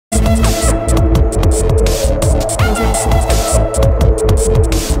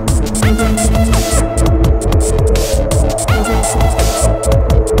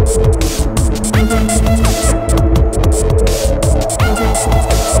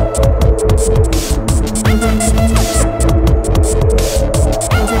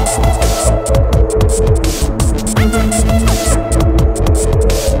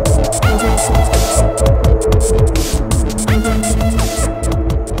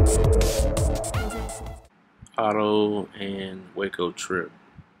Otto and Waco Trip.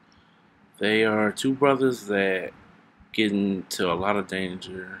 They are two brothers that get into a lot of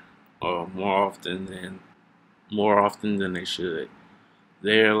danger, more often than they should.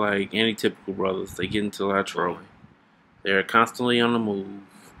 They're like any typical brothers. They get into a lot of trouble. They're constantly on the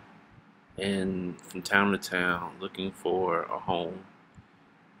move and from town to town looking for a home.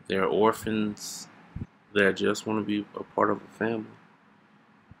 They're orphans that just want to be a part of a family.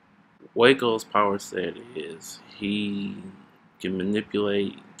 Waco's power set is he can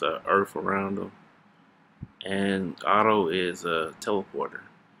manipulate the earth around him, and Otto is a teleporter.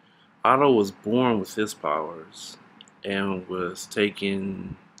 Otto was born with his powers and was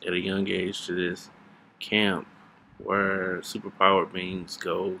taken at a young age to this camp where superpowered beings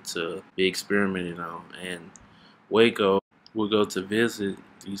go to be experimented on. And Waco will go to visit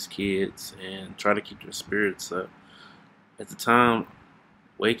these kids and try to keep their spirits up. At the time,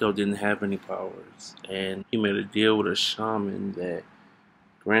 Waco didn't have any powers, and he made a deal with a shaman that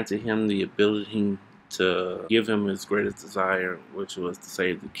granted him the ability to give him his greatest desire, which was to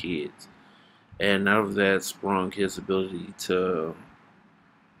save the kids. And out of that sprung his ability to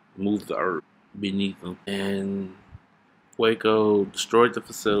move the earth beneath him. And Waco destroyed the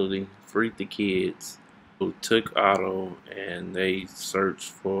facility, freed the kids, who took Otto, and they searched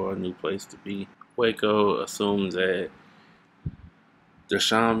for a new place to be. Waco assumed that the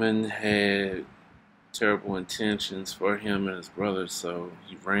shaman had terrible intentions for him and his brother, so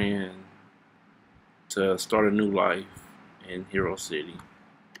he ran to start a new life in Hero City.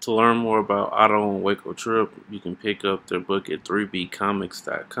 To learn more about Otto and Waco Trip, you can pick up their book at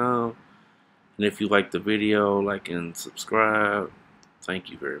 3bcomics.com. And if you like the video, like and subscribe. Thank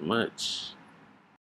you very much.